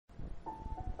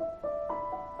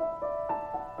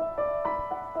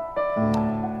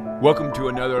Welcome to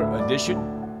another edition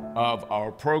of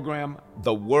our program,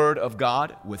 The Word of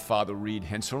God, with Father Reed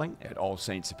Henserling at All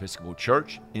Saints Episcopal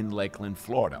Church in Lakeland,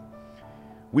 Florida.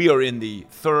 We are in the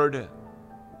third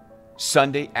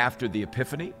Sunday after the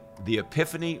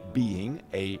Epiphany being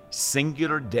a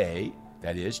singular day,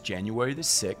 that is January the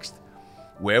 6th,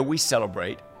 where we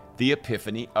celebrate the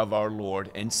Epiphany of our Lord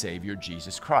and Savior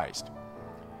Jesus Christ.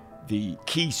 The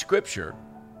key scripture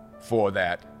for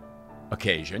that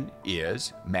occasion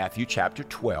is Matthew chapter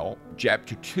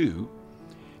 2,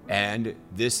 and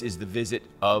this is the visit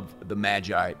of the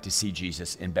Magi to see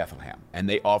Jesus in Bethlehem, and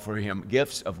they offer him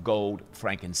gifts of gold,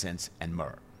 frankincense, and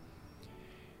myrrh.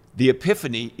 The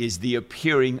Epiphany is the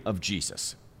appearing of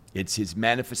Jesus. It's his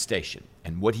manifestation,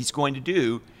 and what he's going to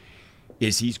do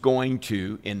is he's going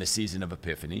to, in the season of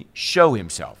Epiphany, show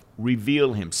himself,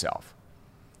 reveal himself.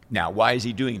 Now, why is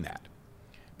he doing that?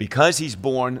 Because he's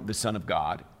born the Son of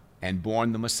God, and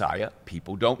born the Messiah,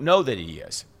 people don't know that he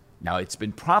is. Now, it's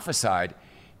been prophesied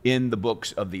in the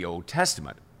books of the Old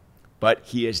Testament, but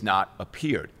he has not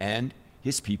appeared, and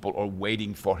his people are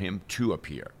waiting for him to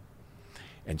appear.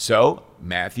 And so,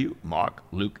 Matthew, Mark,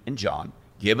 Luke, and John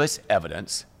give us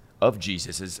evidence of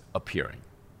Jesus' appearing.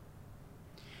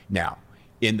 Now,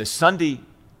 in the Sunday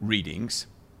readings,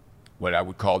 what I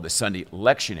would call the Sunday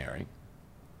lectionary,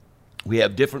 we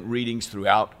have different readings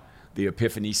throughout the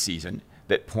Epiphany season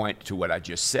that point to what I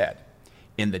just said.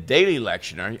 In the daily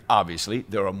lectionary, obviously,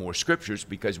 there are more scriptures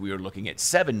because we are looking at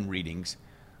 7 readings,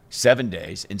 7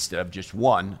 days, instead of just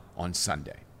one on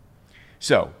Sunday.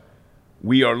 So,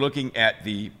 we are looking at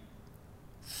the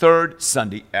third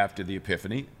Sunday after the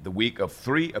Epiphany, the week of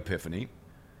 3 Epiphany,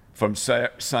 from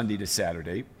Sunday to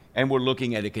Saturday, and we're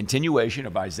looking at a continuation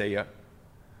of Isaiah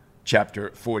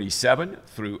chapter 47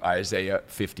 through Isaiah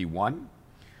 51.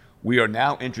 We are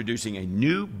now introducing a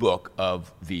new book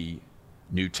of the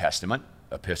New Testament,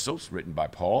 epistles written by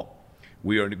Paul.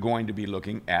 We are going to be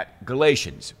looking at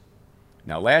Galatians.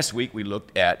 Now, last week we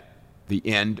looked at the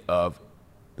end of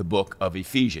the book of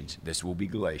Ephesians. This will be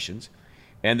Galatians.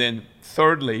 And then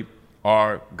thirdly,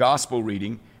 our gospel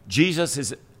reading, Jesus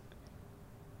is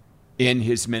in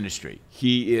his ministry.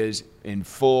 He is in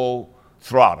full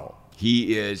throttle.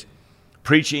 He is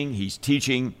preaching, he's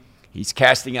teaching, he's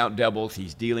casting out devils.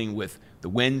 He's dealing with the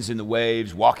winds and the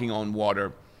waves, walking on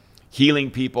water,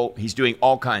 healing people. He's doing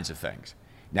all kinds of things.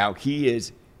 Now, he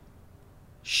is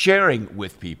sharing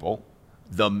with people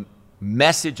the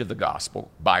message of the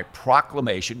gospel by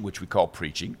proclamation, which we call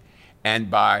preaching,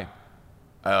 and by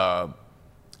a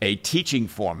teaching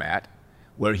format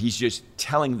where he's just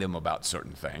telling them about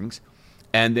certain things.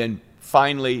 And then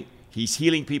finally, he's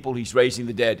healing people, he's raising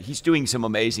the dead, he's doing some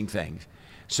amazing things,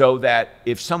 so that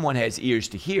if someone has ears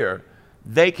to hear,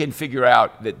 they can figure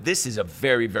out that this is a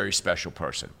very, very special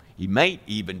person. He might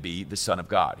even be the Son of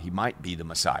God. He might be the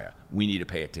Messiah. We need to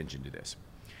pay attention to this.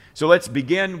 So let's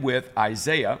begin with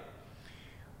Isaiah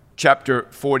chapter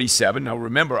 47. Now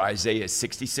remember, Isaiah is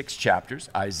 66 chapters.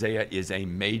 Isaiah is a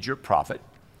major prophet.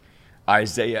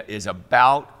 Isaiah is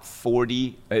about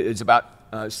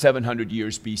 700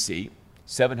 years BC.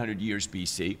 700 years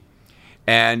BC.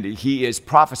 And he is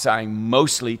prophesying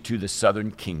mostly to the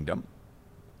southern kingdom.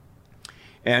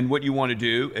 And what you want to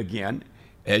do, again,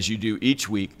 as you do each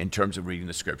week in terms of reading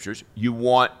the scriptures, you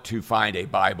want to find a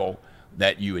Bible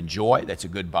that you enjoy. That's a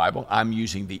good Bible. I'm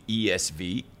using the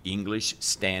ESV, English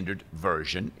Standard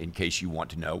Version, in case you want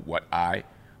to know what I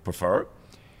prefer.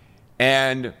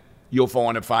 And you'll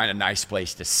want to find a nice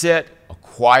place to sit, a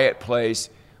quiet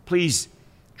place. Please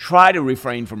try to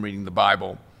refrain from reading the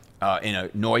Bible in a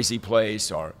noisy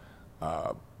place or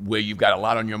where you've got a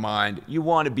lot on your mind. You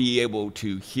want to be able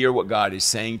to hear what God is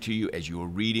saying to you as you are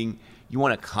reading. You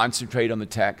want to concentrate on the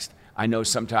text. I know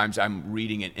sometimes I'm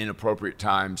reading at inappropriate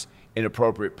times,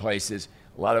 inappropriate places.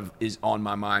 A lot of is on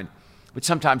my mind. But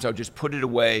sometimes I'll just put it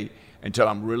away until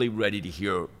I'm really ready to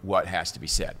hear what has to be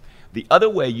said. The other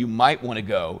way you might want to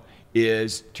go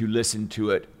is to listen to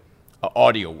it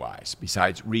audio-wise,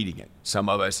 besides reading it. Some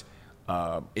of us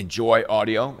enjoy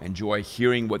audio, enjoy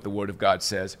hearing what the Word of God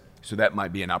says, so that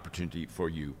might be an opportunity for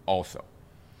you also.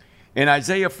 In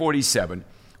Isaiah 47,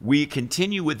 we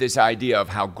continue with this idea of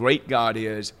how great God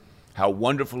is, how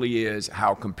wonderful he is,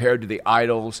 how compared to the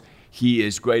idols, he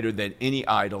is greater than any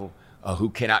idol who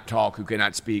cannot talk, who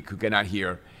cannot speak, who cannot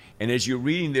hear. And as you're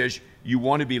reading this, you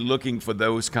want to be looking for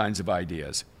those kinds of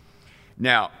ideas.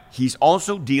 Now, he's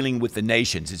also dealing with the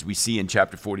nations, as we see in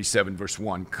chapter 47, verse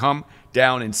 1. Come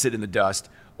down and sit in the dust,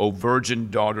 O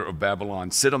virgin daughter of Babylon.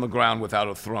 Sit on the ground without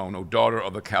a throne, O daughter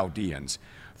of the Chaldeans.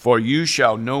 For you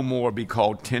shall no more be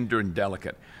called tender and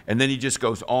delicate. And then he just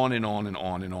goes on and on and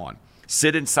on and on.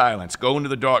 Sit in silence. Go into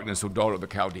the darkness, O daughter of the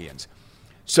Chaldeans.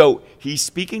 So he's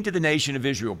speaking to the nation of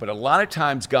Israel, but a lot of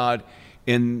times God,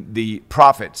 in the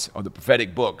prophets or the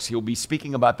prophetic books, he'll be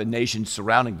speaking about the nations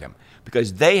surrounding them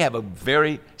because they have a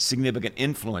very significant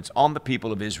influence on the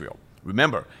people of Israel.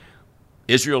 Remember,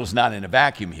 Israel is not in a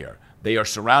vacuum here. They are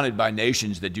surrounded by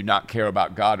nations that do not care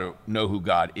about God or know who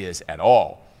God is at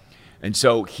all. And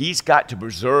so he's got to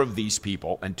preserve these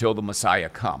people until the Messiah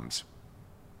comes.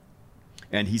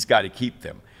 And he's got to keep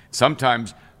them.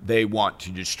 Sometimes they want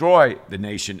to destroy the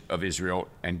nation of Israel,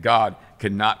 and God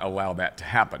cannot allow that to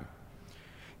happen.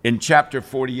 In chapter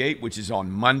 48, which is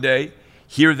on Monday,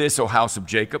 hear this, O house of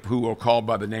Jacob, who are called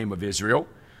by the name of Israel,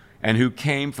 and who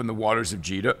came from the waters of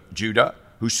Judah,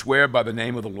 who swear by the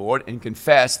name of the Lord and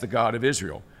confess the God of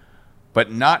Israel, but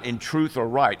not in truth or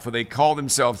right, for they call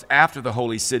themselves after the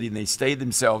holy city, and they stay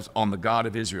themselves on the God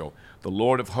of Israel. The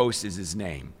Lord of hosts is his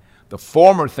name. The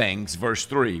former things, verse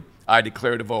 3, I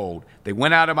declared of old. They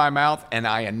went out of my mouth, and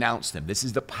I announced them. This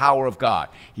is the power of God.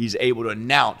 He's able to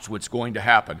announce what's going to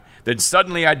happen. Then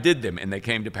suddenly I did them, and they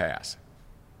came to pass.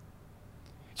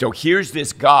 So here's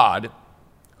this God,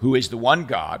 who is the one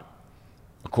God,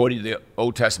 according to the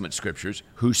Old Testament scriptures,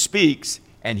 who speaks,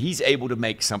 and he's able to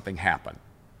make something happen.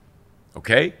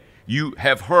 Okay? You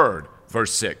have heard,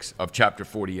 verse 6 of chapter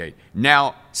 48.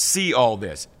 Now see all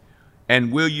this.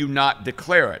 And will you not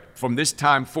declare it? From this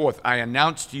time forth, I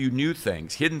announce to you new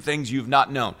things, hidden things you've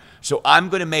not known. So I'm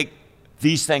going to make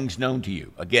these things known to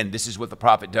you. Again, this is what the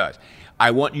prophet does.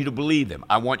 I want you to believe them.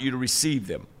 I want you to receive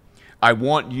them. I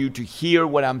want you to hear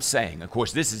what I'm saying. Of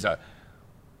course, this is a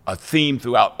theme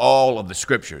throughout all of the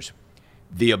scriptures.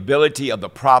 The ability of the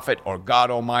prophet or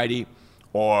God Almighty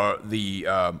or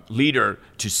the leader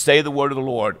to say the word of the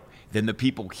Lord. Then the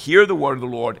people hear the word of the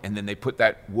Lord, and then they put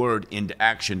that word into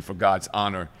action for God's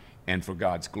honor and for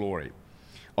God's glory.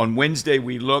 On Wednesday,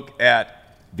 we look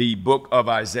at the book of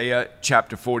Isaiah,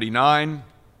 chapter 49,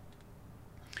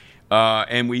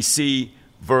 and we see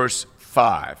verse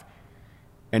 5.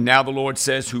 And now the Lord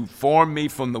says, who formed me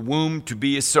from the womb to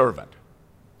be a servant.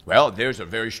 Well, there's a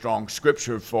very strong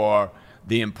scripture for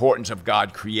the importance of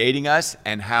God creating us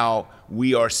and how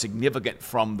we are significant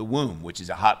from the womb, which is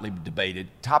a hotly debated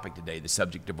topic today, the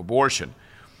subject of abortion.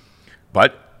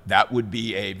 But that would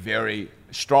be a very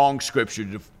strong scripture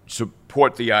to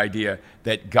support the idea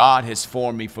that God has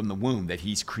formed me from the womb, that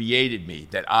he's created me,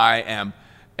 that I am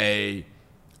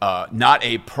not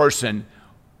a person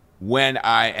when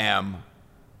I am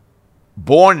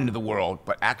born into the world,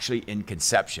 but actually in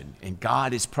conception. And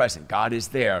God is present. God is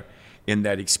there in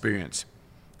that experience.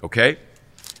 Okay?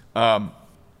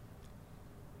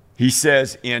 He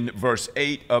says in verse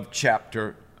 8 of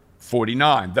chapter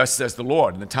 49, thus says the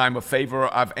Lord, in the time of favor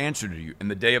I've answered you, in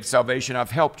the day of salvation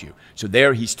I've helped you. So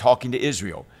there he's talking to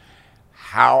Israel.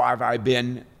 How have I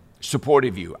been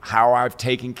supportive of you? How I've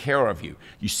taken care of you?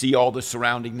 You see all the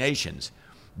surrounding nations.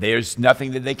 There's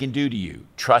nothing that they can do to you.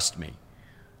 Trust me.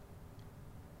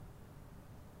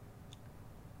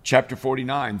 Chapter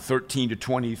 49, 13 to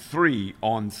 23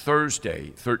 on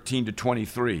Thursday, 13 to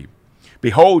 23.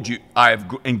 Behold, I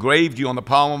have engraved you on the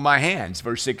palm of my hands,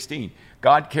 verse 16.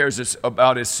 God cares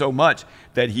about us so much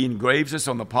that he engraves us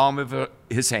on the palm of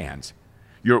his hands.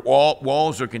 Your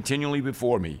walls are continually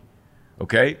before me,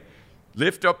 okay?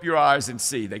 Lift up your eyes and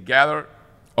see. They gather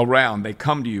around, they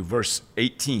come to you, verse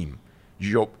 18.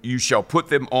 You shall put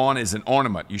them on as an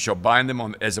ornament. You shall bind them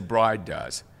on as a bride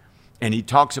does. And he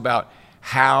talks about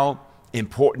how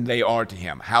important they are to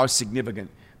him, how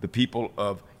significant the people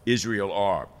of Israel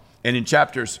are. And in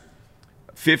chapters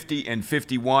 50 and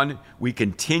 51, we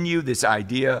continue this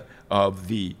idea of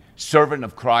the servant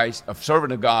of Christ, a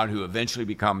servant of God who eventually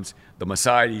becomes the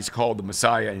Messiah. He's called the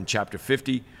Messiah. In chapter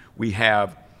 50, we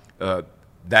have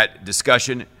that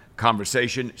discussion,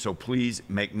 conversation, so please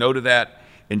make note of that.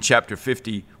 In chapter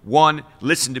 51,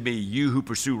 listen to me, you who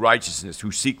pursue righteousness,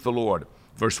 who seek the Lord.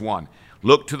 Verse 1,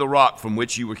 look to the rock from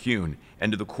which you were hewn,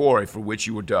 and to the quarry for which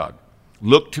you were dug.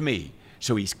 Look to me.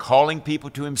 So he's calling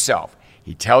people to himself.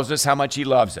 He tells us how much he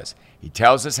loves us. He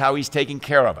tells us how he's taking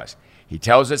care of us. He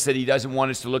tells us that he doesn't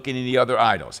want us to look at any other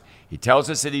idols. He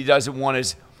tells us that he doesn't want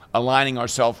us aligning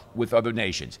ourselves with other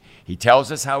nations. He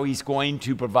tells us how he's going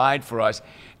to provide for us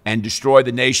and destroy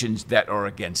the nations that are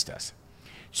against us.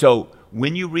 So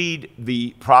when you read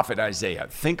the prophet Isaiah,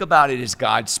 think about it as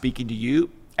God speaking to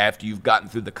you after you've gotten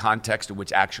through the context of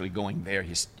what's actually going there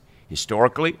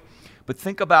historically. But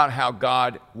think about how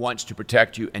God wants to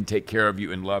protect you and take care of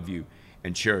you and love you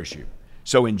and cherish you.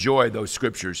 So enjoy those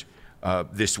scriptures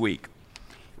this week.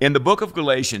 In the book of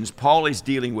Galatians, Paul is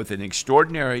dealing with an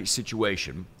extraordinary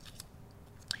situation.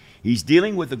 He's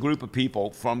dealing with a group of people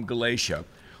from Galatia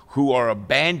who are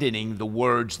abandoning the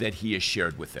words that he has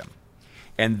shared with them.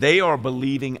 And they are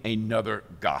believing another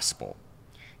gospel.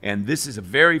 And this is a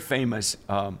very famous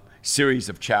series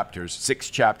of chapters, 6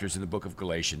 chapters in the book of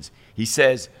Galatians. He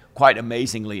says, quite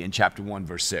amazingly in chapter 1,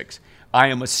 verse 6, I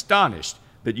am astonished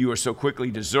that you are so quickly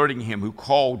deserting him who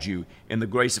called you in the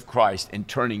grace of Christ and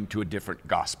turning to a different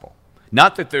gospel.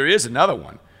 Not that there is another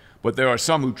one, but there are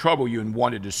some who trouble you and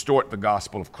want to distort the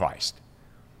gospel of Christ.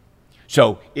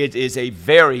 So it is a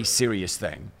very serious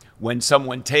thing when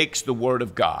someone takes the word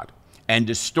of God and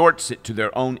distorts it to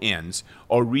their own ends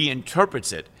or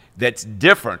reinterprets it that's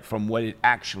different from what it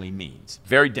actually means.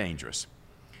 Very dangerous.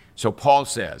 So Paul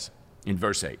says in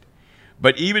verse 8,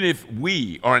 but even if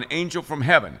we or an angel from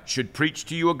heaven should preach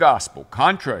to you a gospel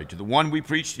contrary to the one we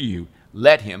preach to you,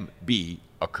 let him be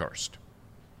accursed.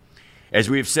 As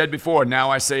we have said before, now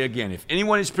I say again, if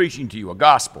anyone is preaching to you a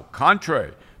gospel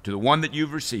contrary to the one that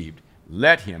you've received,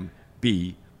 let him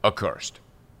be accursed.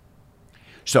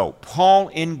 So Paul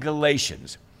in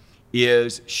Galatians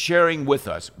is sharing with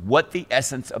us what the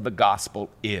essence of the gospel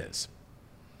is.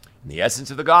 And the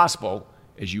essence of the gospel,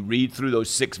 as you read through those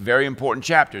 6 very important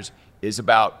chapters, is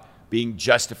about being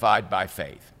justified by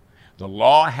faith. The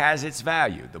law has its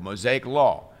value, the Mosaic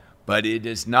law, but it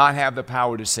does not have the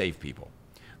power to save people.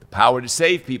 The power to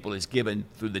save people is given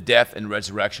through the death and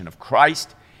resurrection of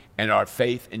Christ and our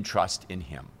faith and trust in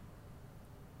him.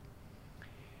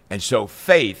 And so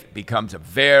faith becomes a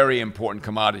very important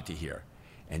commodity here.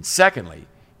 And secondly,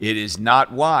 it is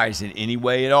not wise in any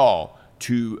way at all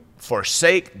to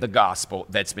forsake the gospel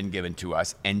that's been given to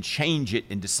us and change it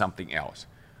into something else.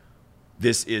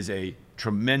 This is a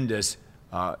tremendous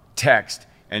text,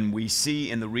 and we see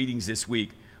in the readings this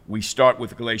week, we start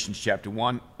with Galatians chapter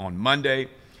 1 on Monday,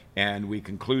 and we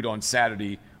conclude on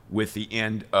Saturday with the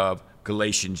end of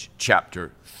Galatians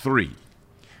chapter 3.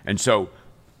 And so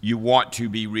you want to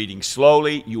be reading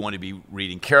slowly, you want to be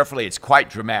reading carefully. It's quite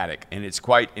dramatic, and it's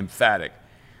quite emphatic.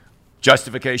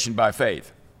 Justification by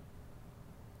faith.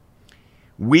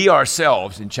 We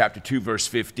ourselves, in chapter 2, verse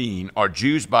 15, are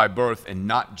Jews by birth and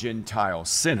not Gentile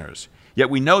sinners.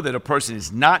 Yet we know that a person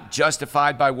is not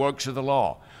justified by works of the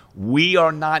law. We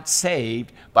are not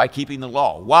saved by keeping the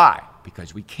law. Why?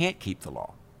 Because we can't keep the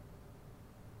law.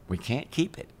 We can't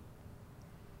keep it.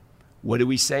 What are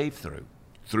we saved through?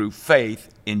 Through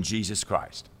faith in Jesus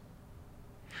Christ.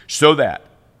 So that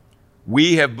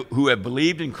we who have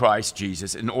believed in Christ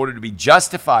Jesus in order to be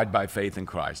justified by faith in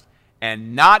Christ,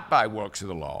 and not by works of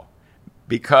the law,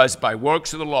 because by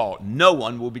works of the law, no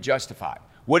one will be justified.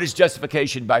 What does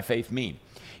justification by faith mean?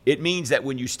 It means that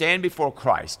when you stand before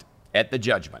Christ at the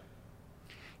judgment,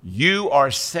 you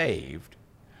are saved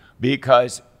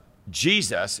because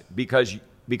Jesus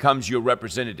becomes your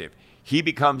representative. He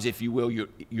becomes, if you will,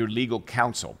 your legal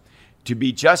counsel. To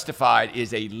be justified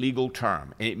is a legal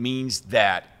term, and it means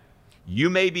that you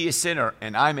may be a sinner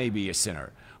and I may be a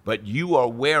sinner, but you are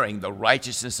wearing the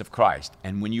righteousness of Christ.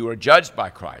 And when you are judged by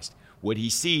Christ, what he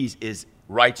sees is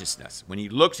righteousness. When he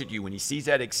looks at you, when he sees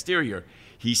that exterior,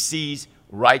 he sees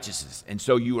righteousness. And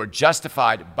so you are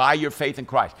justified by your faith in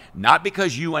Christ. Not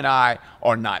because you and I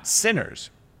are not sinners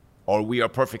or we are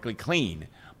perfectly clean,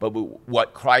 but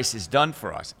what Christ has done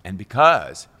for us. And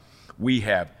because we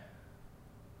have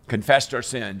confessed our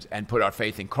sins and put our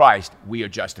faith in Christ, we are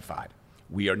justified.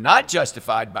 We are not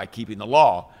justified by keeping the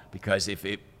law, because if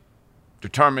it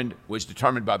was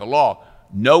determined by the law,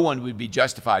 no one would be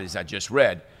justified, as I just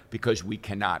read, because we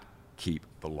cannot keep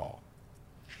the law.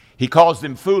 He calls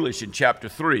them foolish in chapter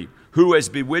 3. Who has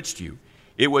bewitched you?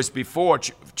 It was before,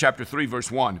 chapter 3, verse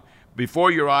 1,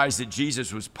 before your eyes that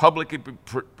Jesus was publicly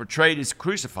portrayed as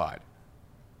crucified.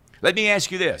 Let me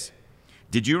ask you this.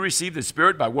 Did you receive the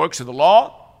Spirit by works of the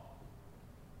law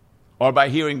or by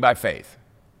hearing by faith?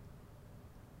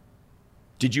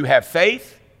 Did you have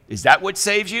faith? Is that what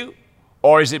saves you?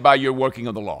 Or is it by your working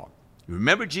of the law?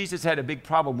 Remember, Jesus had a big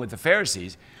problem with the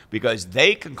Pharisees because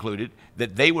they concluded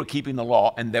that they were keeping the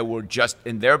law and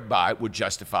thereby were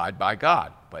justified by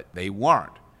God. But they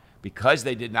weren't. Because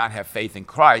they did not have faith in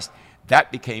Christ,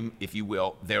 that became, if you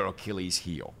will, their Achilles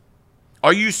heel.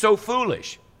 Are you so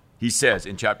foolish? He says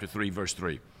in chapter 3, verse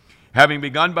 3. Having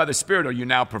begun by the Spirit, are you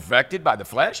now perfected by the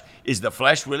flesh? Is the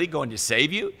flesh really going to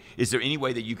save you? Is there any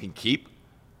way that you can keep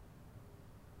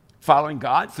following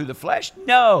God through the flesh?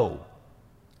 No.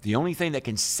 The only thing that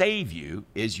can save you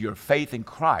is your faith in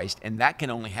Christ, and that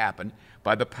can only happen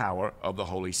by the power of the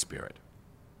Holy Spirit.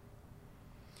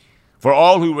 For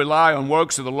all who rely on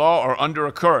works of the law are under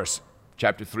a curse.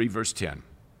 Chapter 3, verse 10.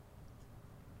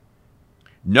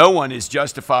 No one is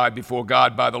justified before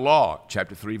God by the law.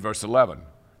 Chapter 3, verse 11.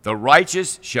 The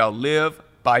righteous shall live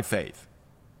by faith.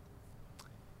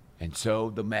 And so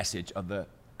the message of the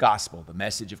gospel, the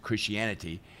message of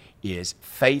Christianity, is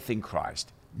faith in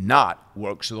Christ, not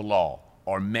works of the law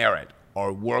or merit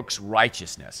or works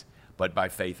righteousness, but by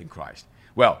faith in Christ.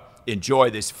 Well, enjoy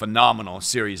this phenomenal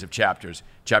series of chapters.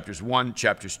 Chapters 1,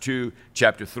 chapters 2,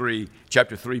 chapter 3.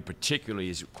 Chapter 3 particularly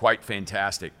is quite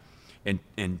fantastic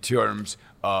in terms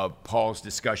of Paul's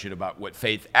discussion about what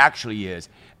faith actually is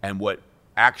and what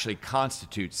actually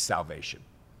constitutes salvation.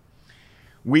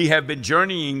 We have been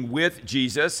journeying with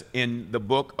Jesus in the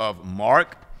book of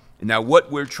Mark. Now,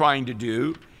 what we're trying to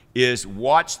do is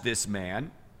watch this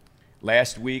man.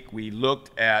 Last week, we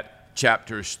looked at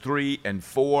chapters 3 and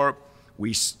 4.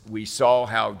 We saw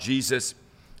how Jesus,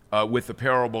 with the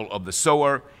parable of the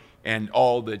sower and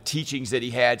all the teachings that he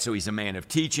had, so he's a man of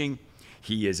teaching.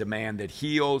 He is a man that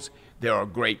heals. There are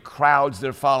great crowds that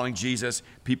are following Jesus.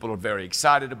 People are very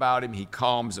excited about him. He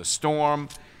calms a storm.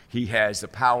 He has the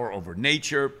power over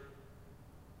nature.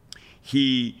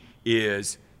 He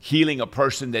is healing a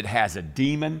person that has a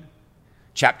demon.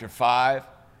 Chapter 5,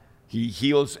 he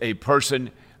heals a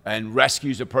person and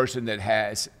rescues a person that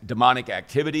has demonic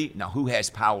activity. Now, who has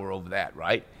power over that,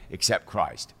 right? Except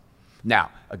Christ.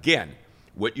 Now, again,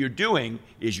 what you're doing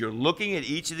is you're looking at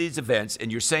each of these events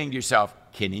and you're saying to yourself,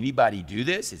 can anybody do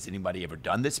this? Has anybody ever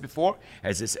done this before?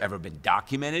 Has this ever been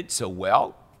documented so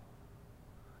well?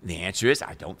 And the answer is,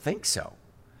 I don't think so.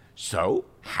 So,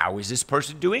 how is this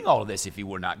person doing all of this if he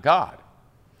were not God?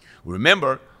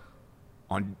 Remember,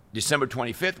 on December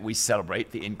 25th, we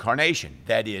celebrate the incarnation.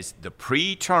 That is, the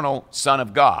pre-eternal Son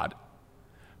of God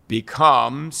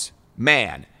becomes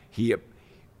man.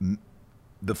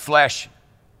 The flesh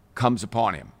comes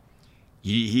upon him.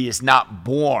 He is not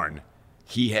born.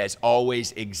 He has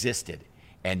always existed.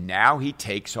 And now he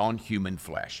takes on human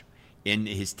flesh. In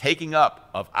his taking up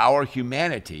of our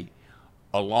humanity,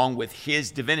 along with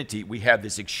his divinity, we have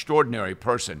this extraordinary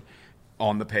person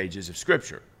on the pages of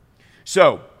Scripture.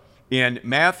 So, in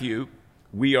Matthew,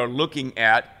 we are looking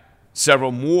at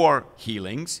several more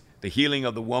healings. The healing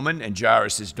of the woman and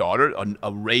Jairus' daughter,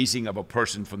 a raising of a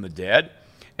person from the dead,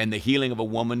 and the healing of a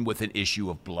woman with an issue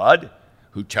of blood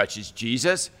who touches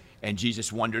Jesus, and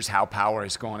Jesus wonders how power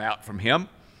has gone out from him.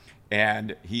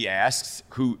 And he asks,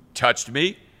 who touched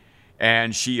me?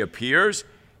 And she appears,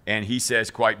 and he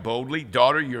says quite boldly,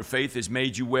 daughter, your faith has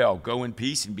made you well. Go in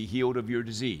peace and be healed of your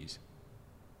disease.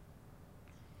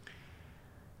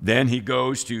 Then he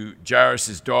goes to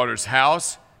Jairus' daughter's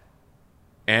house,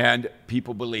 and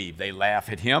people believe. They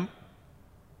laugh at him.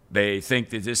 They think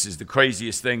that this is the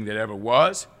craziest thing that ever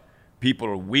was. People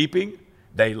are weeping.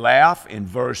 They laugh in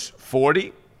verse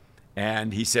 40,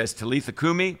 and he says, Talitha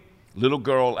Kumi, little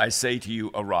girl, I say to you,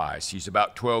 arise. She's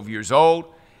about 12 years old,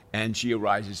 and she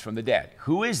arises from the dead.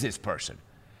 Who is this person?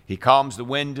 He calms the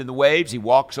wind and the waves. He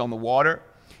walks on the water.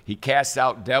 He casts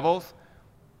out devils.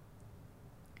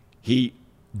 He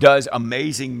does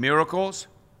amazing miracles.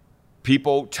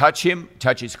 People touch him,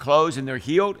 touch his clothes, and they're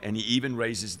healed, and he even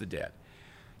raises the dead.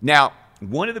 Now,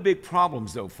 one of the big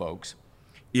problems, though, folks,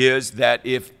 is that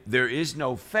if there is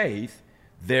no faith,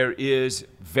 there is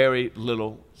very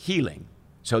little healing.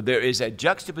 So there is a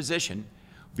juxtaposition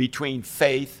between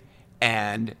faith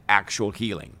and actual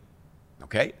healing.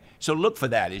 Okay? So look for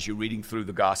that as you're reading through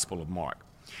the Gospel of Mark.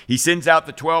 He sends out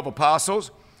the 12 apostles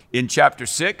in chapter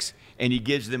 6, and he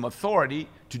gives them authority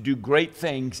to do great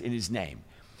things in his name.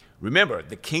 Remember,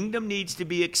 the kingdom needs to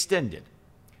be extended.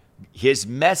 His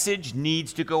message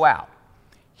needs to go out.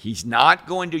 He's not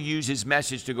going to use his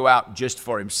message to go out just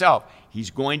for himself. He's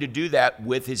going to do that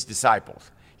with his disciples.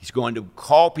 He's going to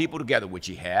call people together, which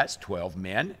he has, 12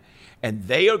 men, and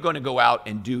they are going to go out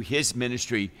and do his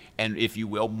ministry and, if you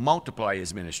will, multiply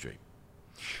his ministry.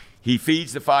 He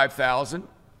feeds the 5,000.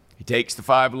 He takes the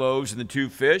 5 loaves and the 2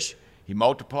 fish. He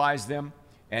multiplies them,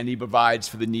 and he provides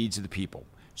for the needs of the people.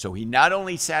 So he not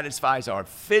only satisfies our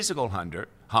physical hunger,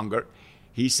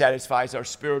 he satisfies our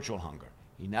spiritual hunger.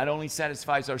 He not only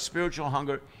satisfies our spiritual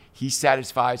hunger, he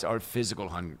satisfies our physical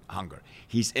hunger.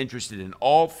 He's interested in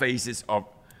all phases of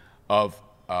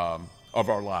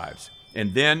our lives.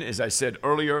 And then, as I said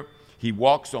earlier, he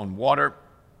walks on water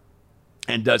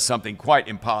and does something quite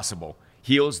impossible.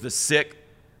 Heals the sick,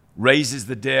 raises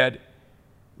the dead.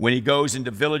 When he goes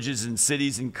into villages and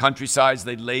cities and countrysides,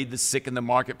 they laid the sick in the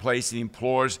marketplace, and he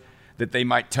implores that they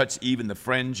might touch even the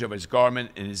fringe of his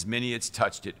garment, and as many as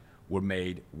touched it were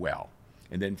made well.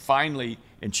 And then finally,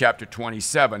 in chapter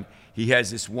 27, he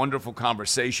has this wonderful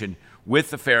conversation with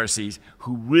the Pharisees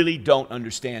who really don't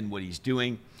understand what he's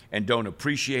doing and don't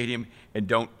appreciate him and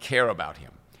don't care about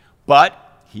him. But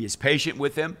he is patient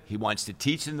with them. He wants to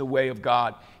teach them the way of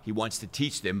God. He wants to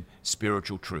teach them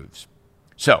spiritual truths.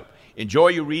 So, enjoy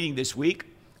your reading this week.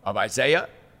 of Isaiah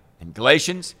and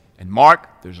Galatians and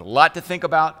Mark. There's a lot to think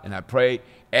about, and I pray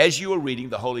as you are reading,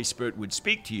 the Holy Spirit would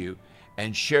speak to you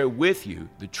and share with you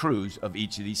the truths of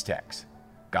each of these texts.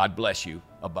 God bless you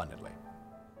abundantly.